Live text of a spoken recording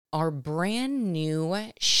Our brand new,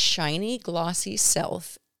 shiny, glossy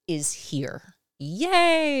self is here.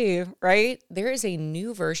 Yay, right? There is a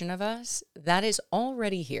new version of us that is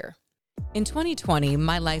already here. In 2020,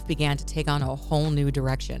 my life began to take on a whole new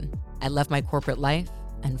direction. I left my corporate life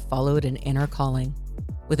and followed an inner calling.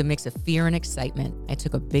 With a mix of fear and excitement, I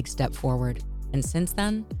took a big step forward. And since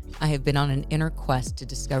then, I have been on an inner quest to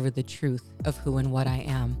discover the truth of who and what I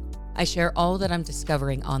am. I share all that I'm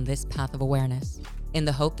discovering on this path of awareness, in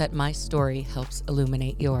the hope that my story helps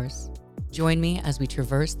illuminate yours. Join me as we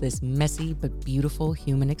traverse this messy but beautiful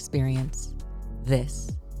human experience. This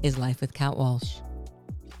is Life with Kat Walsh.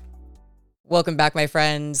 Welcome back, my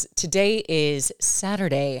friends. Today is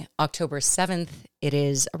Saturday, October 7th. It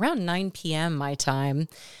is around 9 p.m. my time.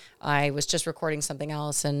 I was just recording something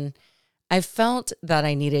else and I felt that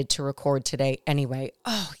I needed to record today anyway.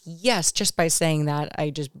 Oh, yes, just by saying that,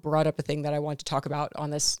 I just brought up a thing that I want to talk about on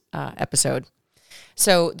this episode.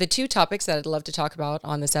 So the two topics that I'd love to talk about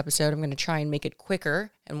on this episode, I'm going to try and make it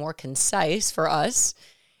quicker and more concise for us,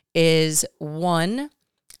 is one,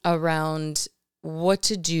 around what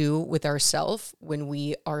to do with ourselves when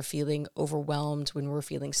we are feeling overwhelmed, when we're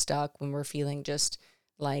feeling stuck, when we're feeling just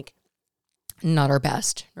like not our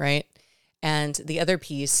best, right? And the other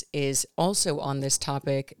piece is also on this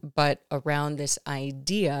topic, but around this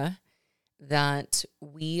idea that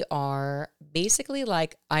we are basically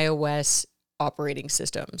like iOS operating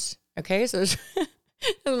systems. Okay, so those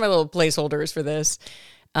are my little placeholders for this.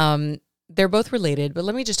 They're both related, but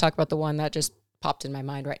let me just talk about the one that just popped in my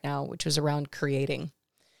mind right now, which was around creating.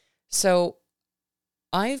 So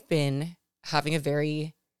I've been having a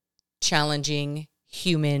very challenging,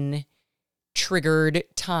 human, triggered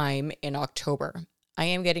time in October. I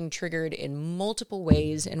am getting triggered in multiple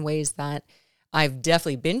ways, in ways that I've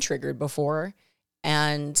definitely been triggered before,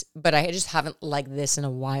 but I just haven't liked this in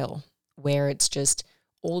a while, where it's just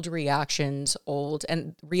old reactions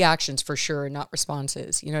for sure, not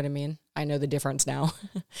responses. You know what I mean? I know the difference now.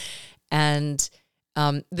 And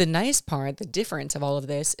the nice part, the difference of all of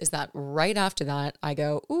this is that right after that, I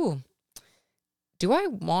go, ooh,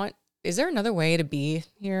 is there another way to be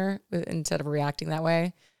here instead of reacting that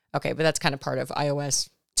way? Okay, but that's kind of part of iOS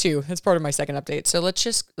too. It's part of my second update. So let's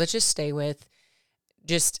just stay with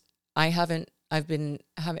I've been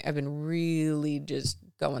really just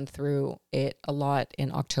going through it a lot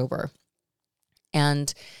in October.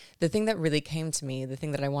 And the thing that really came to me, the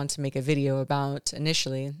thing that I want to make a video about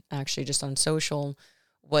initially, actually just on social,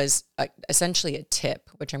 was essentially a tip,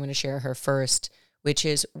 which I'm going to share here first, which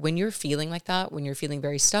is when you're feeling like that, when you're feeling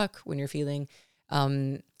very stuck, when you're feeling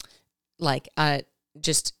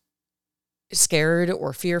just scared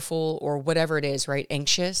or fearful or whatever it is, right?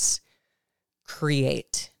 Anxious,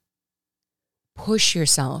 create. Push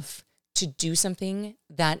yourself to do something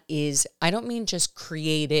that is, I don't mean just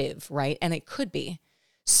creative, right? And it could be.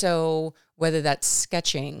 So whether that's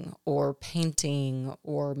sketching or painting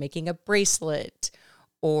or making a bracelet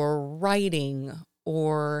or writing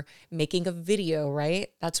or making a video, right?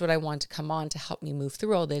 That's what I want to come on to help me move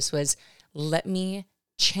through all this, was let me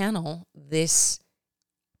channel this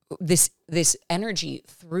energy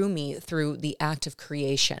through me, through the act of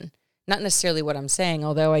creation. Not necessarily what I'm saying,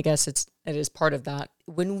 although I guess it is part of that.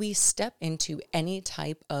 When we step into any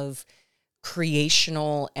type of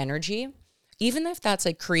creational energy, even if that's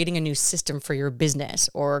like creating a new system for your business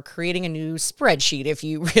or creating a new spreadsheet if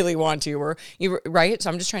you really want to, right? So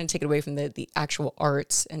I'm just trying to take it away from the actual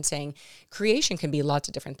arts and saying creation can be lots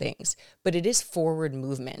of different things, but it is forward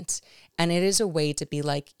movement. And it is a way to be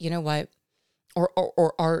like, you know what,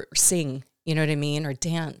 or sing, you know what I mean? Or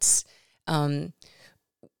dance.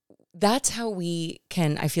 That's how we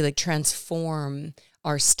can, I feel like, transform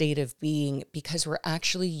our state of being, because we're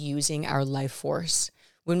actually using our life force.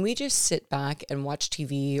 When we just sit back and watch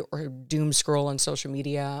TV or doom scroll on social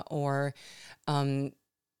media or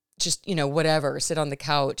just, whatever, sit on the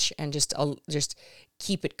couch and just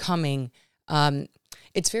keep it coming,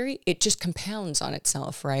 it just compounds on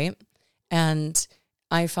itself, right? And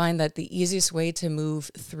I find that the easiest way to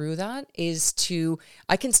move through that is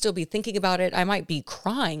I can still be thinking about it. I might be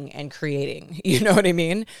crying and creating, you know what I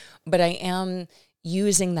mean? But I am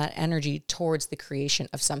using that energy towards the creation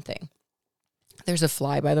of something. There's a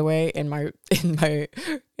fly, by the way, in my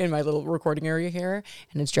little recording area here,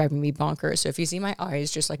 and it's driving me bonkers. So if you see my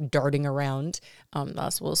eyes just like darting around,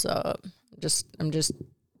 that's what's up. I'm just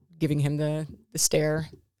giving him the stare.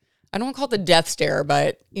 I don't call it the death stare,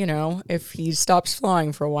 but, if he stops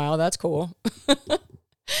flying for a while, that's cool.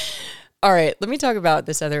 All right, let me talk about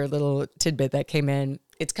this other little tidbit that came in.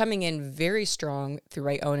 It's coming in very strong through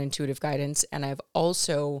my own intuitive guidance, and I've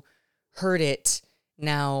also heard it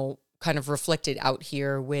now kind of reflected out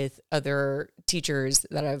here with other teachers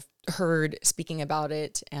that I've heard speaking about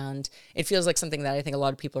it. And it feels like something that I think a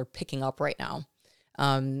lot of people are picking up right now.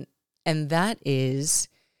 And that is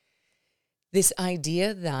this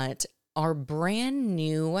idea that our brand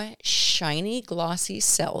new, shiny, glossy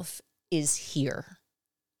self is here.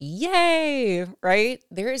 Yay, right?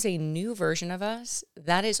 There is a new version of us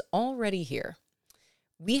that is already here.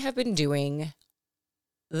 We have been doing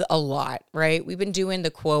a lot, right? We've been doing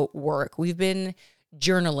the quote work. We've been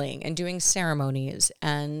journaling and doing ceremonies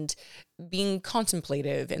and being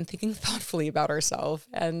contemplative and thinking thoughtfully about ourselves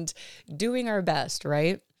and doing our best,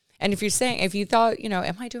 right? And if you thought,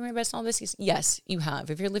 am I doing my best in all this? Yes, you have.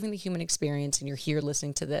 If you're living the human experience and you're here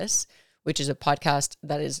listening to this, which is a podcast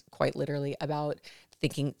that is quite literally about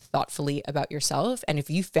thinking thoughtfully about yourself. And if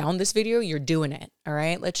you found this video, you're doing it. All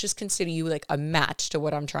right. Let's just consider you like a match to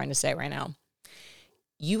what I'm trying to say right now.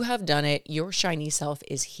 You have done it. Your shiny self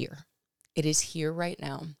is here. It is here right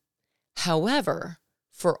now. However,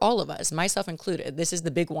 for all of us, myself included, this is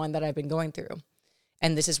the big one that I've been going through.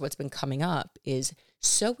 And this is what's been coming up is,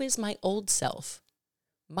 so is my old self,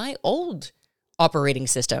 my old operating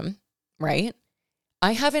system, right?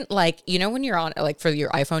 I haven't when you're on, for your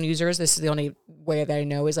iPhone users, this is the only way that I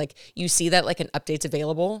know is you see that an update's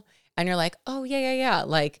available and you're like, oh yeah.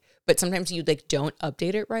 But sometimes you don't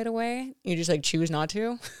update it right away. You just choose not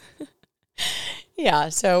to. Yeah.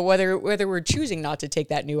 So whether we're choosing not to take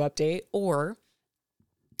that new update or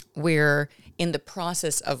we're in the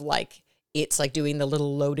process of it's doing the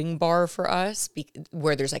little loading bar for us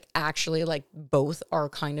where there's actually both are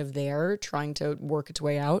kind of there trying to work its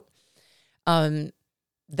way out.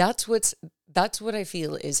 That's what I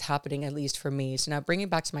feel is happening, at least for me. So now bringing it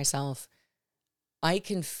back to myself, I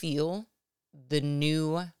can feel the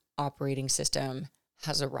new operating system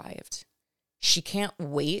has arrived. She can't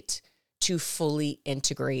wait to fully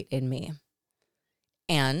integrate in me.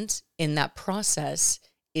 And in that process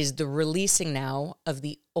is the releasing now of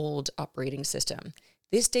the old operating system.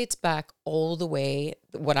 This dates back all the way,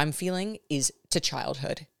 what I'm feeling is to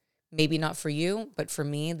childhood. Maybe not for you, but for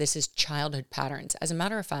me, this is childhood patterns. As a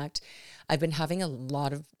matter of fact, I've been having a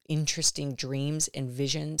lot of interesting dreams and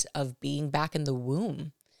visions of being back in the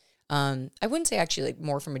womb. I wouldn't say actually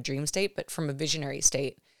more from a dream state, but from a visionary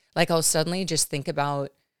state. I'll suddenly just think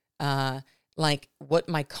about what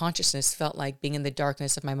my consciousness felt like being in the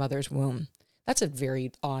darkness of my mother's womb. That's a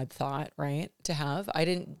very odd thought, right? To have. I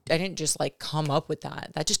didn't just come up with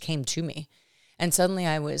that. That just came to me. And suddenly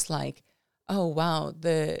I was like, oh wow,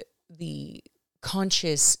 the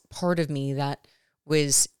conscious part of me that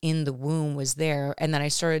was in the womb was there. And then I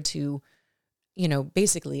started to,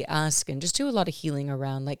 basically ask and just do a lot of healing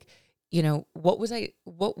around what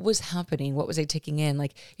was happening? What was I taking in?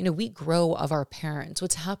 We grow of our parents.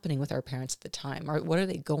 What's happening with our parents at the time? Or what are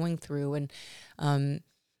they going through? And,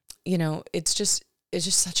 it's just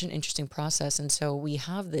such an interesting process. And so we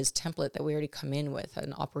have this template that we already come in with,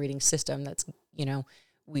 an operating system that's,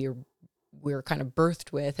 we're kind of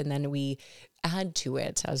birthed with, and then we add to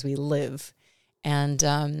it as we live.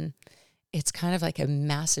 And it's kind of like a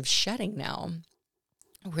massive shedding now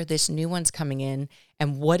where this new one's coming in.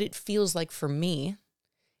 And what it feels like for me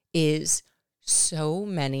is so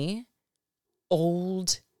many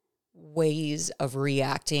old ways of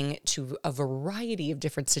reacting to a variety of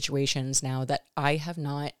different situations now that I have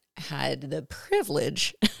not had the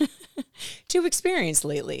privilege to experience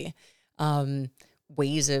lately.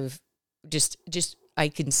 Ways of just I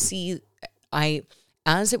can see,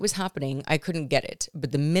 as it was happening, I couldn't get it.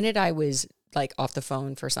 But the minute I was off the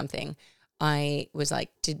phone for something, I was like,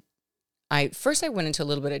 first I went into a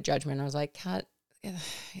little bit of judgment. I was like, Kat,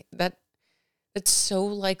 that's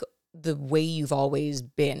so the way you've always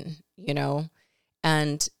been,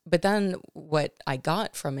 but then what I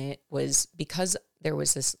got from it was, because there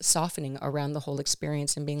was this softening around the whole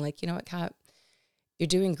experience and being like, you know what, Kat, you're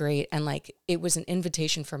doing great. And it was an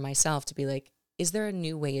invitation for myself to be like, is there a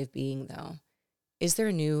new way of being though? Is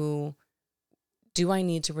there do I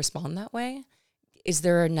need to respond that way? Is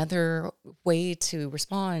there another way to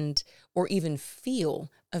respond or even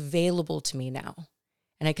feel available to me now?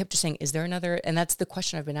 And I kept just saying, is there another, and that's the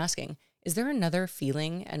question I've been asking, is there another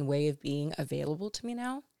feeling and way of being available to me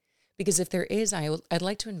now? Because if there is, I'd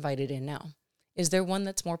like to invite it in now. Is there one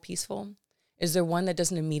that's more peaceful? Is there one that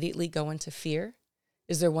doesn't immediately go into fear?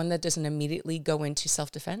 Is there one that doesn't immediately go into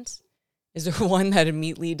self-defense? Is there one that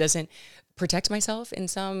immediately doesn't protect myself in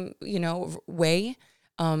some, way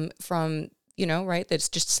from, right? That's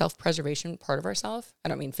just self-preservation part of ourself. I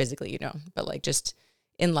don't mean physically, but just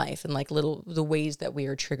in life and the ways that we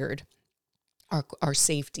are triggered, our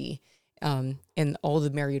safety, in all the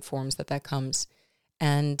myriad forms that comes.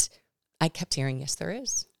 And I kept hearing, yes, there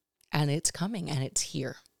is. And it's coming and it's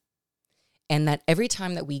here. And that every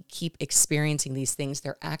time that we keep experiencing these things,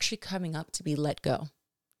 they're actually coming up to be let go.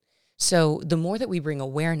 So the more that we bring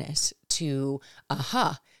awareness to,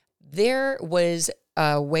 there was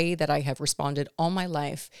a way that I have responded all my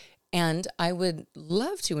life. And I would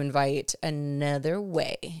love to invite another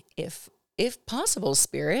way. If possible,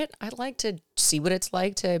 Spirit, I'd like to see what it's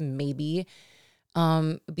like to maybe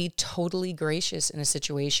be totally gracious in a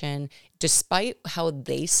situation, despite how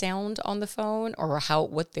they sound on the phone or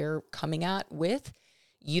what they're coming at with.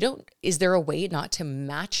 Is there a way not to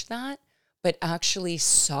match that, but actually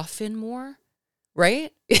soften more?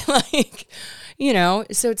 Right?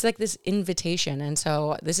 So it's like this invitation. And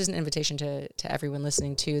so this is an invitation to everyone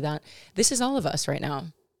listening to that. This is all of us right now.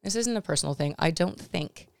 This isn't a personal thing, I don't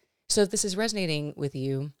think. So if this is resonating with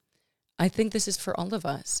you, I think this is for all of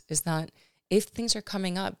us, is that if things are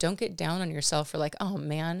coming up, don't get down on yourself for like, oh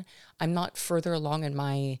man, I'm not further along in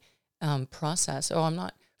my process. Oh, I'm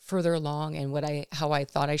not further along in how I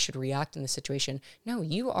thought I should react in the situation. No,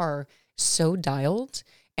 you are so dialed,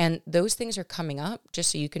 and those things are coming up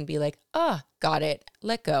just so you can be like, got it,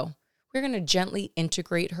 let go. We're going to gently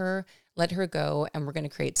integrate her, let her go, and we're going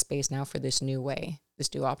to create space now for this new way,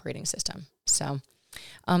 this new operating system. So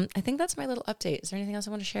I think that's my little update. Is there anything else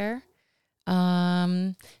I want to share?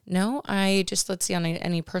 No, let's see, on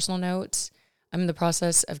any personal notes, I'm in the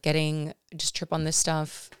process of getting just Trip on This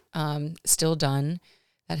stuff, still done.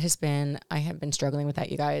 I have been struggling with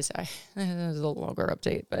that, you guys. This is a longer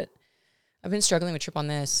update, but I've been struggling with Trip on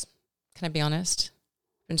This. Can I be honest?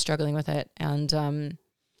 I've been struggling with it. And,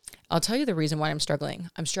 I'll tell you the reason why I'm struggling.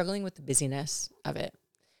 I'm struggling with the busyness of it.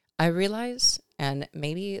 I realize, and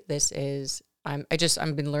maybe this is, I've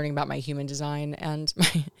been learning about my human design, and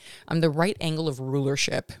I'm the right angle of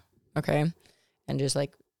rulership. Okay. And just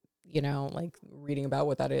like reading about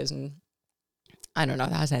what that is. And I don't know,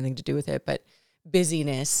 that has anything to do with it, but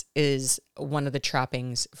busyness is one of the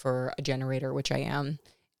trappings for a generator, which I am.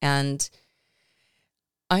 And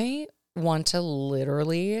I want to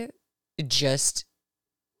literally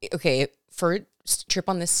for Trip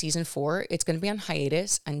on This season 4, it's going to be on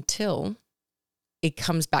hiatus until it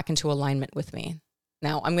comes back into alignment with me.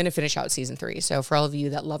 Now I'm going to finish out season 3. So for all of you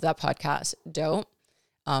that love that podcast, don't.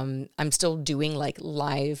 I'm still doing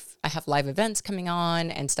I have live events coming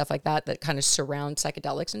on and stuff like that kind of surround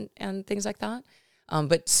psychedelics and things like that.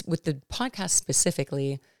 But with the podcast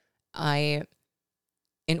specifically,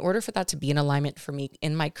 in order for that to be in alignment for me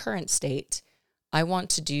in my current state, I want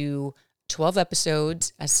to do 12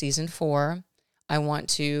 episodes as season 4. I want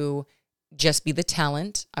to just be the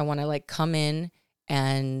talent. I want to come in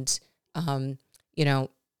and, I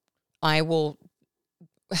will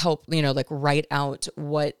help, write out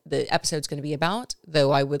what the episode's going to be about,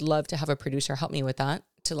 though I would love to have a producer help me with that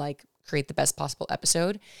to create the best possible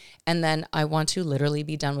episode. And then I want to literally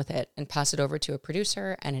be done with it and pass it over to a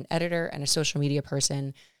producer and an editor and a social media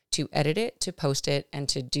person to edit it, to post it, and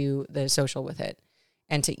to do the social with it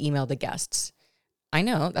and to email the guests. I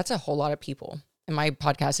know that's a whole lot of people, and my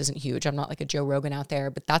podcast isn't huge. I'm not like a Joe Rogan out there,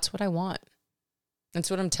 but that's what I want. That's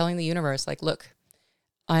what I'm telling the universe. Look,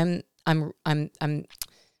 I'm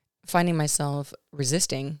finding myself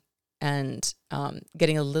resisting and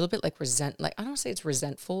getting a little bit I don't want to say it's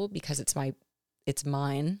resentful because it's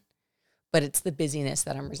mine, but it's the busyness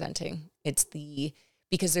that I'm resenting.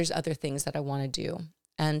 Because there's other things that I want to do,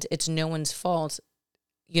 and it's no one's fault,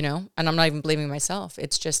 and I'm not even blaming myself.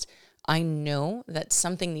 It's just, I know that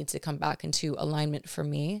something needs to come back into alignment for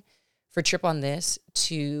me, for Trip on This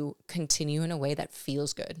to continue in a way that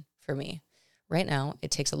feels good for me. Right now,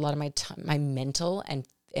 it takes a lot of my time, my mental and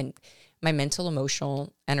my mental,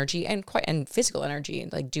 emotional energy and physical energy,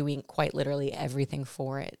 doing quite literally everything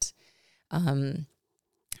for it.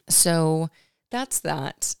 So that's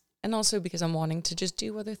that. And also because I'm wanting to just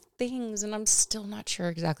do other things, and I'm still not sure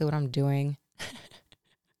exactly what I'm doing.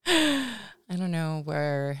 I don't know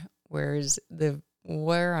where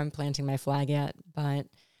I'm planting my flag at, but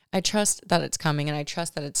I trust that it's coming, and I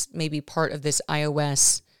trust that it's maybe part of this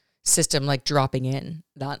iOS system dropping in,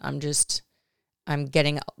 that I'm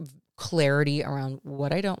getting clarity around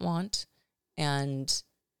what I don't want and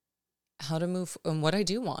how to move and what I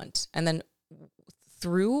do want. And then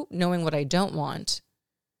through knowing what I don't want,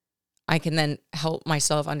 I can then help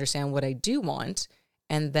myself understand what I do want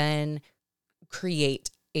and then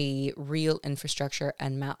create a real infrastructure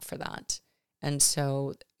and map for that. And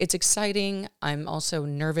so it's exciting. I'm also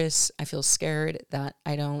nervous. I feel scared that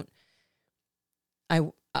I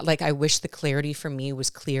wish the clarity for me was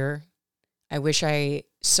clear. I wish I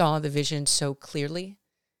saw the vision so clearly.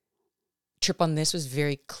 Trip on This was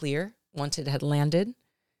very clear once it had landed.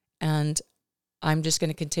 And I'm just going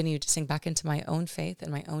to continue to sink back into my own faith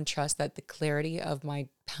and my own trust that the clarity of my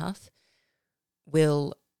path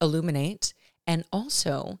will illuminate. And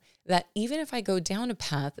also that even if I go down a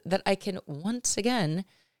path, that I can once again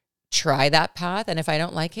try that path. And if I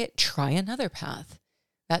don't like it, try another path.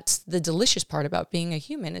 That's the delicious part about being a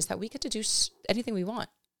human, is that we get to do anything we want.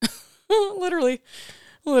 Literally,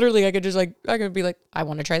 I could just I could be like, I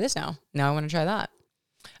want to try this now. Now I want to try that.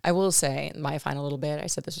 I will say my final little bit, I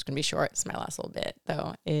said this was going to be short. It's my last little bit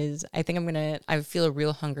though, is I think I feel a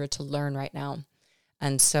real hunger to learn right now.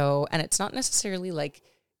 And it's not necessarily like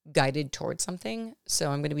guided towards something. So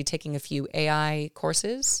I'm going to be taking a few AI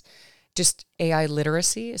courses. Just AI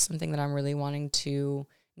literacy is something that I'm really wanting to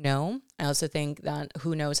know. I also think that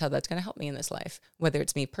who knows how that's going to help me in this life, whether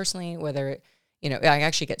it's me personally, whether, I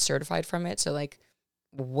actually get certified from it. So like,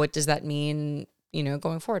 what does that mean,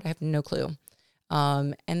 going forward? I have no clue.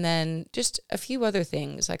 And then just a few other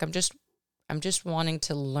things. Like I'm just wanting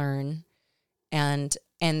to learn and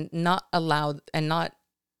not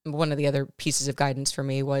one of the other pieces of guidance for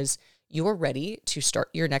me was, you're ready to start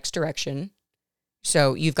your next direction.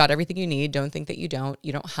 So you've got everything you need. Don't think that you don't.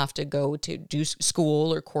 You don't have to go to do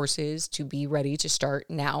school or courses to be ready to start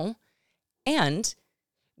now. And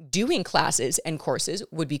doing classes and courses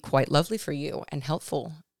would be quite lovely for you and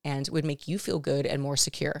helpful and would make you feel good and more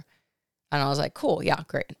secure. And I was like, cool. Yeah,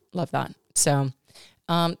 great. Love that. So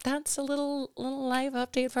that's a little live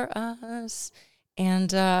update for us.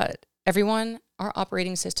 And everyone, our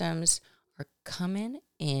operating systems are coming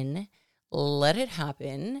in. Let it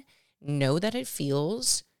happen. Know that it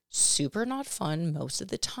feels super not fun most of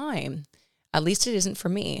the time. At least it isn't for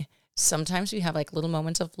me. Sometimes we have like little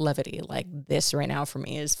moments of levity, like this right now for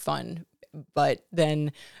me is fun. But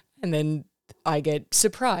then I get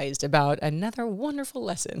surprised about another wonderful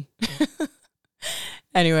lesson.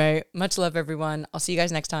 Anyway, much love, everyone. I'll see you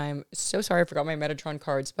guys next time. So sorry I forgot my Metatron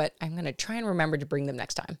cards, but I'm going to try and remember to bring them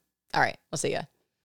next time. All right, I'll see ya.